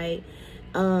 All right.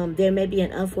 There may be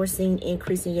an unforeseen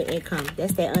increase in your income.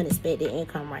 That's that unexpected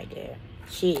income right there.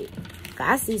 Shit.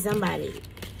 I see somebody.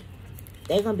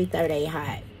 They're going to be 38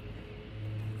 hot.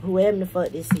 Whoever the fuck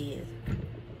this is.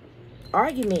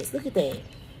 Arguments. Look at that.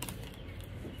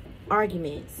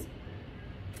 Arguments.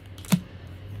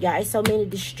 Y'all, it's so many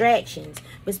distractions.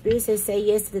 But Spirit says say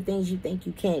yes to the things you think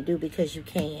you can't do because you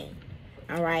can.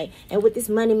 All right. And with this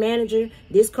money manager,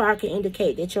 this card can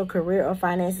indicate that your career or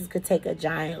finances could take a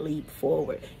giant leap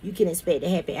forward. You can expect a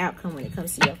happy outcome when it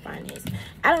comes to your finances.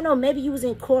 I don't know. Maybe you was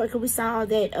in court because we saw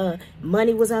that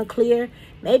money was unclear.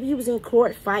 Maybe you was in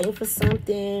court fighting for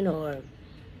something, or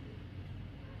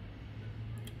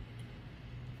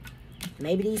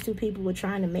maybe these two people were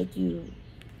trying to make you,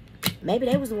 maybe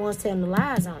they was the ones telling the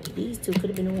lies on you. These two could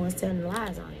have been the ones telling the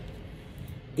lies on you.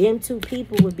 Them two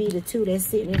people would be the two that's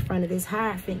sitting in front of this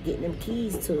Hierophant getting them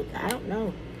keys to it. I don't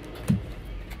know.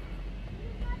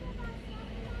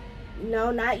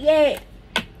 No, not yet.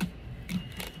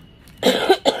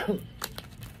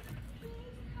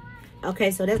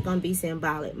 Okay, so that's gonna be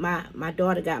symbolic. My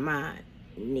daughter got my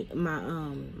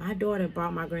daughter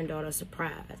brought my granddaughter a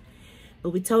surprise, but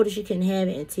we told her she couldn't have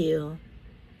it until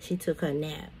she took her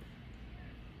nap.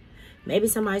 Maybe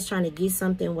somebody's trying to get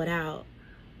something without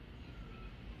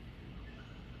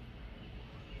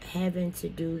having to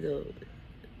do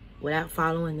without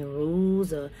following the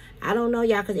rules, or I don't know,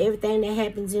 y'all, because everything that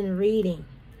happens in the reading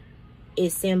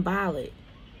is symbolic.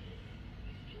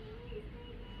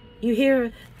 You hear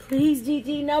her? Please,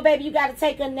 Gigi. No, baby, you got to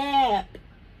take a nap.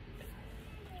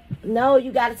 No,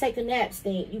 you got to take a nap,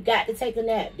 Stink. You got to take a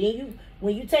nap. Then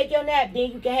when you take your nap,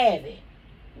 then you can have it.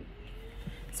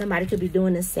 Somebody could be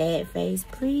doing a sad face.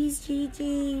 Please,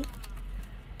 Gigi.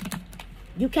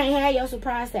 You can't have your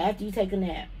surprise till after you take a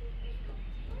nap.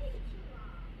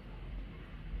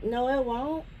 No, it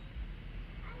won't.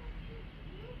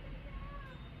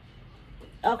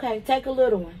 Okay, take a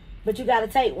little one. But you got to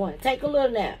take one. Take a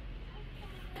little nap.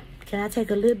 Can I take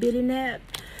a little bitty nap?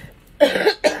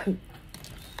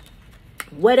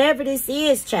 Whatever this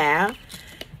is, child,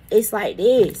 it's like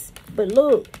this. But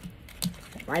look,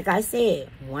 like I said,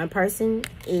 one person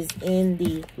is in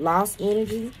the lost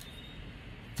energy.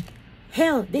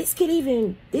 Hell, this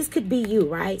could be you,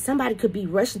 right? Somebody could be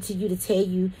rushing to you to tell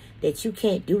you that you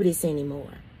can't do this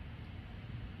anymore.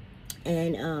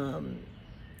 And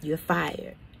you're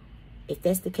fired. If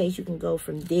that's the case, you can go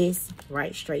from this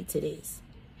right straight to this.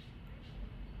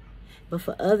 But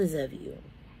for others of you,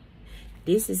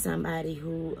 this is somebody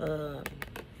who,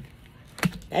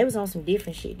 they was on some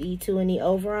different shit. These two in the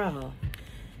overall,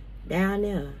 down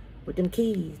there with them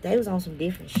keys. They was on some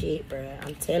different shit, bro.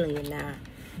 I'm telling you now.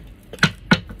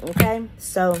 Okay?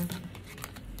 So,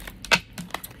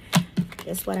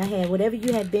 that's what I had. Whatever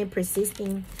you have been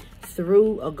persisting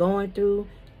through or going through,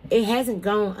 it hasn't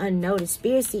gone unnoticed.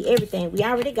 Spirit see everything. We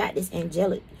already got this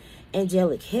angelic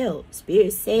help.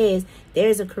 Spirit says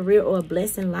there's a career or a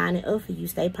blessing lining up for you.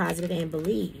 Stay positive and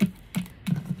believe.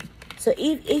 So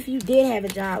if you did have a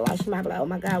job loss, you might be like, oh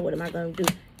my God, what am I going to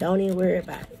do? Don't even worry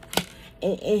about it.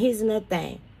 And here's another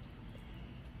thing.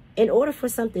 In order for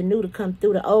something new to come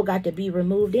through, the old got to be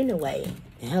removed anyway.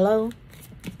 Hello?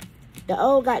 The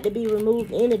old got to be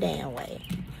removed any damn way.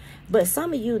 But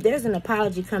some of you, there's an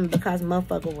apology coming because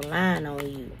motherfucker was lying on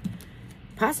you.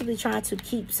 Possibly trying to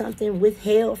keep something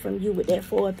withheld from you with that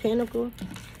Four of Pentacles.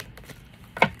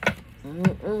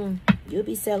 You'll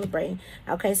be celebrating.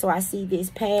 Okay, so I see this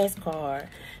past card.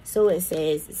 So it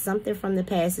says something from the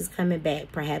past is coming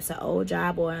back. Perhaps an old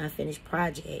job or an unfinished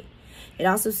project. It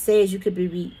also says you could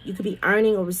be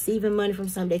earning or receiving money from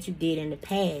something that you did in the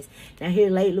past. Now here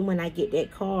lately when I get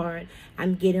that card,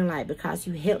 I'm getting like because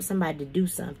you helped somebody to do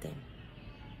something,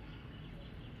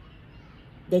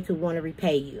 they could want to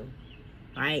repay you.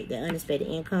 Right? The unexpected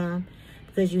income.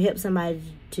 Because you helped somebody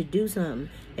to do something,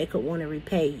 they could want to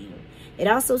repay you. It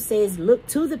also says look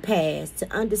to the past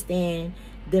to understand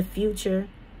the future,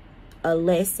 a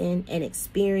lesson, an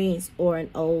experience, or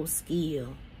an old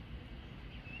skill.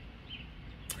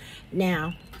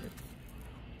 Now,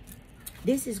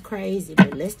 this is crazy,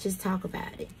 but let's just talk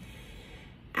about it.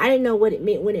 I didn't know what it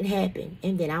meant when it happened.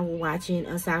 And then I was watching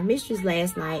Unsolved Mysteries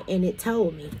last night, and it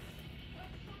told me.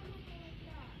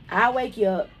 I'll wake you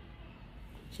up.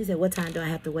 She said, what time do I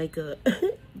have to wake up?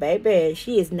 Baby,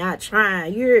 she is not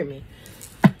trying. You hear me?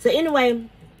 So anyway,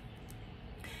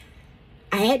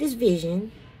 I had this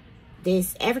vision.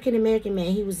 This African-American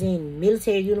man, he was in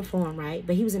military uniform, right?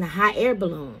 But he was in a hot air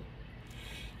balloon.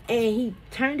 And he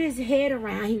turned his head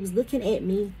around. He was looking at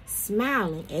me,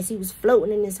 smiling as he was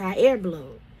floating in this hot air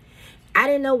balloon. I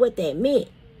didn't know what that meant.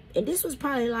 And this was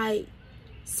probably like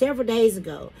several days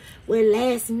ago. Where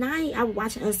last night I was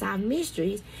watching Unsolved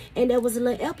Mysteries. And there was a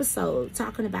little episode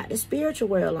talking about the spiritual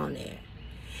world on there.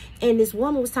 And this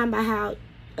woman was talking about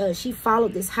how she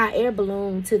followed this hot air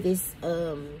balloon to this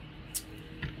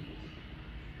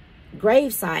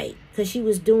grave site. Because she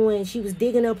was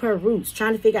digging up her roots,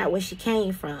 trying to figure out where she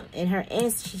came from. And her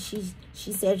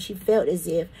she said she felt as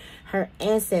if her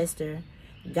ancestor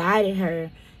guided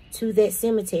her to that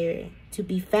cemetery to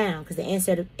be found. Because the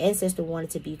ancestor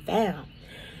wanted to be found.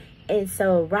 And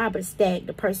so Robert Stack,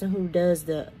 the person who does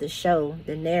the show,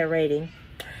 the narrating,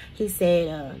 he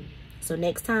said, so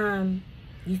next time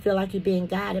you feel like you're being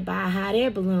guided by a hot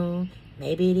air balloon,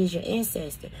 maybe it is your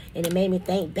ancestor. And it made me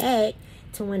think back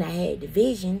to when I had the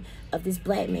vision of this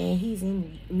black man. He's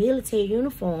in military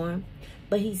uniform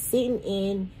But he's sitting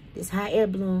in this hot air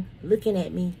balloon looking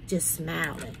at me, just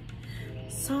smiling.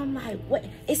 So I'm like, what?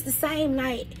 It's the same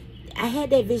night. I had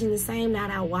that vision the same night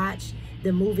I watched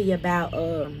the movie about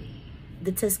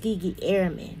the Tuskegee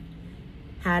Airmen.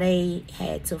 How they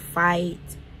had to fight,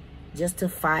 just to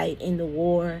fight in the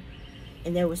war.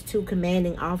 And there was 2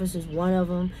 commanding officers. One of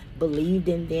them believed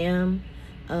in them.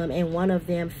 And one of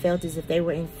them felt as if they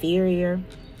were inferior.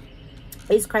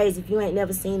 It's crazy. If you ain't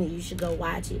never seen it, you should go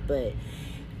watch it. But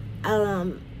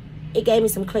it gave me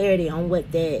some clarity on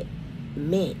what that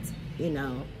meant, you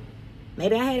know.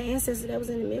 Maybe I had an ancestor that was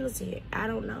in the military. I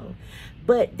don't know.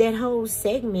 But that whole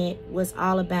segment was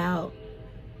all about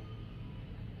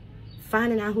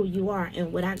finding out who you are.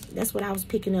 And that's what I was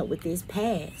picking up with this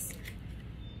past.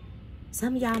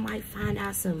 Some of y'all might find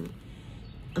out some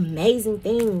amazing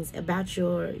things about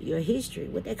your history.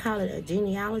 What they call it, a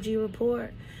genealogy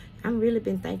report. I'm really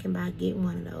been thinking about getting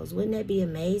one of those. Wouldn't that be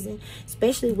amazing?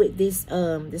 Especially with this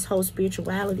this whole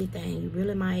spirituality thing. You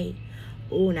really might.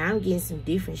 Oh, now I'm getting some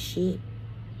different shit.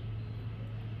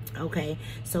 Okay,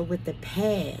 so with the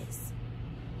past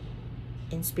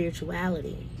and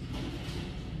spirituality,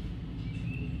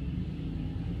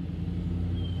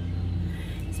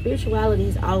 spirituality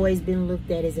has always been looked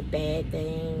at as a bad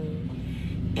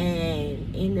thing.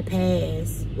 And in the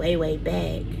past, way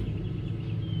back,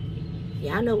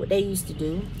 y'all know what they used to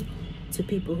do to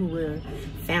people who were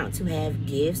found to have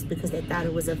gifts because they thought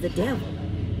it was of the devil.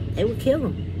 They would kill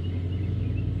them.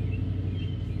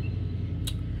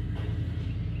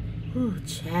 Ooh,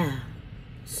 child.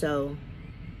 So,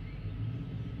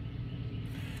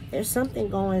 there's something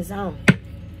going on.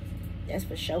 That's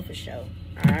for sure, for sure.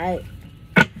 Alright?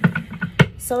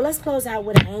 So, let's close out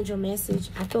with an angel message.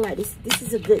 I feel like this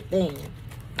is a good thing.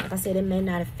 Like I said, it may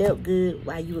not have felt good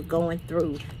while you were going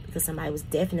through because somebody was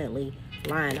definitely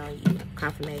lying on you.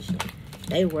 Confirmation.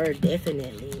 They were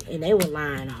definitely. And they were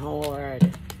lying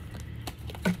hard.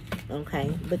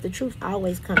 Okay? But the truth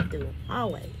always comes through.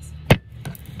 Always.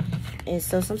 And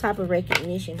so some type of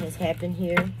recognition has happened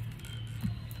here.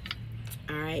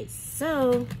 Alright,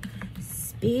 so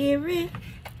spirit.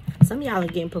 Some of y'all are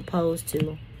getting proposed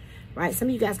to. Right? Some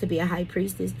of you guys could be a high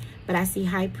priestess. But I see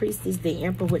high priestess, the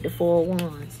emperor with the 4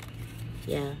 wands.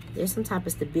 Yeah, there's some type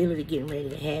of stability getting ready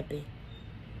to happen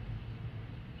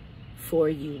for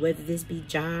you. Whether this be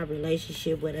job,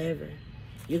 relationship, whatever.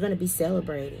 You're going to be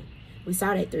celebrating. We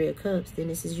saw that 3 of Cups. Then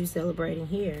this is you celebrating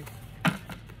here.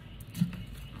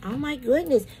 Oh my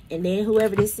goodness. And then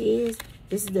whoever this is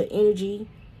the energy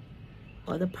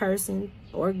or the person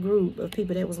or group of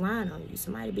people that was lying on you.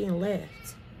 Somebody being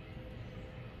left.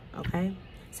 Okay?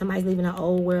 Somebody's leaving an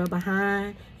old world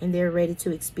behind and they're ready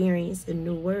to experience a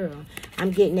new world. I'm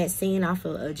getting that scene off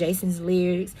of Jason's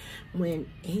lyrics when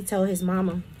he told his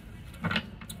mama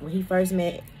when he first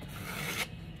met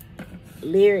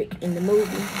Lyric in the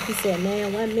movie. He said,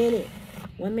 man,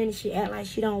 one minute she act like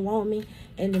she don't want me,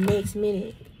 and the next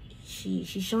minute she's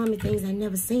showing me things I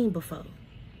never seen before.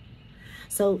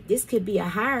 So this could be a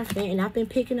Hierophant, and I've been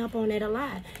picking up on that a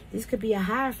lot. This could be a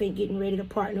Hierophant getting ready to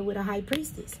partner with a high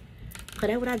priestess. Because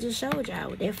that's what I just showed y'all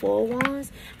with that 4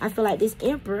 wands. I feel like this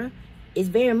emperor is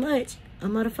very much a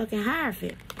motherfucking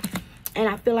Hierophant. And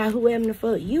I feel like whoever the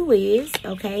fuck you is,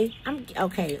 okay,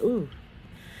 ooh.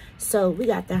 So we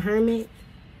got the Hermit.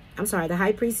 I'm sorry, the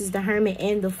High Priestess, the Hermit,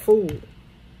 and the Fool.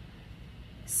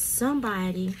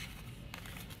 Somebody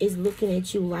is looking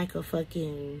at you like a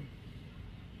fucking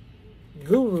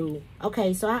guru.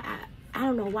 Okay, so I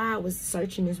don't know why I was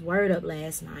searching this word up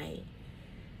last night.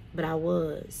 But I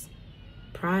was.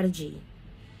 Prodigy.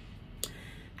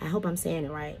 I hope I'm saying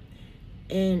it right.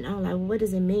 And I'm like, well, what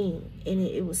does it mean? And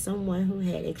it was someone who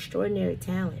had extraordinary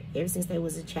talent. Ever since they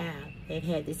was a child, they've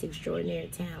had this extraordinary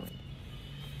talent.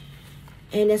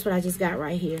 And that's what I just got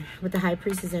right here with the High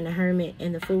Priestess and the Hermit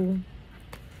and the Fool.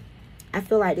 I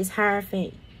feel like this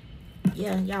Hierophant,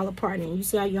 yeah, y'all are partnering. You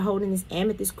see how you're holding this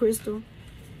amethyst crystal?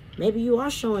 Maybe you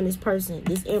are showing this person,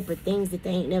 this emperor, things that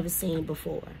they ain't never seen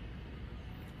before.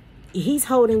 He's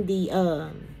holding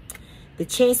the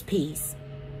chess piece.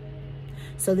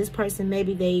 So this person,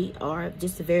 maybe they are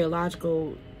just a very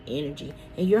logical energy.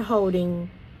 And you're holding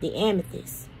the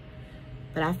amethyst.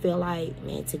 But I feel like,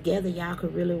 man, together y'all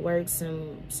could really work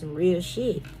some real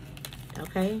shit.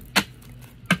 Okay?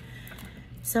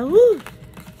 So, woo.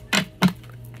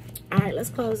 Alright, let's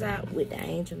close out with the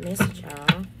angel message,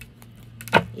 y'all.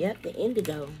 Yep, the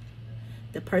indigo.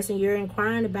 The person you're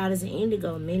inquiring about is an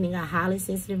indigo, meaning a highly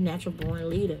sensitive, natural-born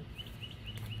leader.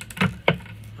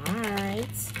 Alright.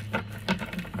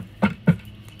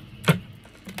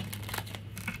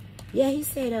 Yeah, he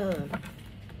said,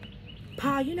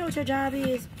 Paul, you know what your job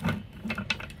is?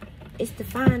 It's to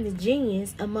find the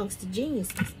genius amongst the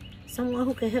geniuses. Someone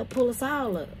who can help pull us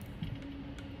all up.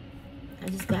 I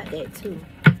just got that too.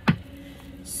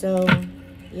 So,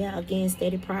 yeah, again,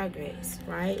 steady progress,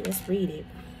 right? Let's read it.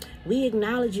 We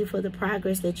acknowledge you for the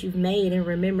progress that you've made in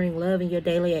remembering love in your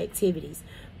daily activities.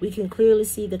 We can clearly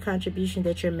see the contribution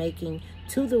that you're making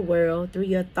to the world through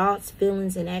your thoughts,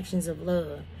 feelings, and actions of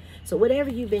love. So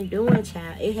whatever you've been doing,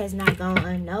 child, it has not gone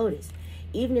unnoticed.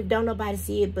 Even if don't nobody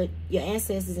see it but your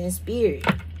ancestors in spirit.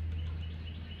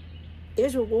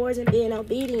 There's rewards in being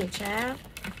obedient, child.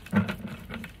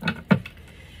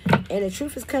 And the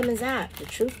truth is coming out. The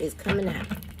truth is coming out.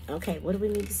 Okay, what do we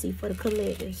need to see for the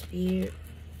collective, spirit?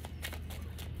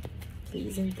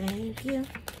 Please and thank you.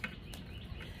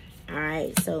 All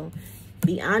right, so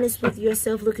be honest with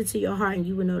yourself. Look into your heart and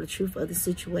you will know the truth of the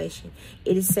situation.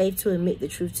 It is safe to admit the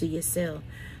truth to yourself.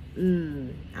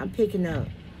 I'm picking up.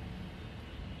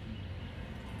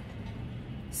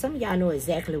 Some of y'all know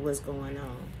exactly what's going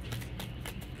on.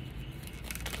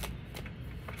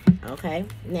 Okay,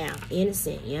 now,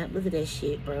 innocent. Yep, look at that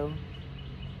shit, bro.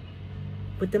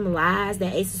 With them lies,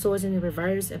 that Ace of Swords in the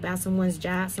reverse about someone's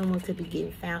job, someone could be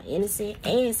getting found innocent.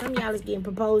 And some of y'all is getting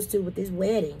proposed to with this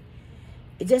wedding.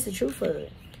 It's just the truth of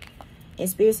it. And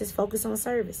Spirit says focus on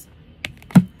service.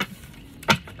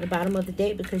 The bottom of the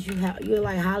deck, because you're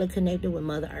like highly connected with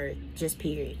Mother Earth, just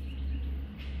period.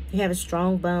 You have a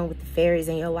strong bond with the fairies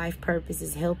and your life purpose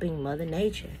is helping Mother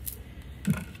Nature.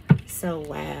 So,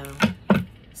 wow.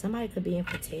 Somebody could be in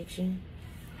protection.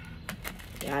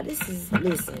 Y'all, this is,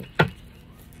 listen.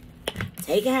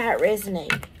 Take it how it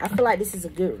resonates. I feel like this is a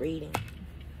good reading.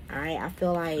 Alright, I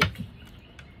feel like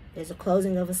there's a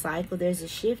closing of a cycle. There's a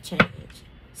shift change.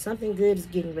 Something good is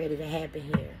getting ready to happen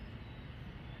here.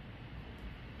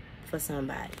 For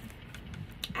somebody.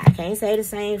 I can't say the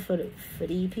same for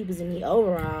these peoples in the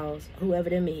overalls, whoever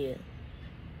them is.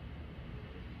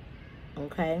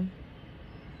 Okay?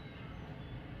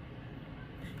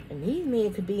 And these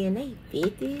men could be in their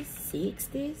 50s,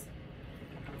 60s.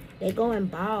 They going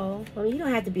bald. I mean, you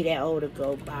don't have to be that old to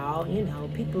go bald. You know,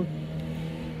 people,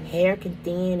 hair can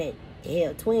thin at,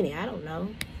 hell, 20. I don't know.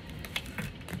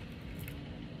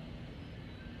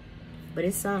 But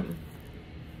it's something.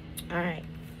 All right.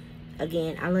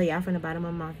 Again, I love y'all from the bottom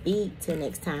of my feet. Till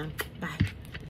next time. Bye.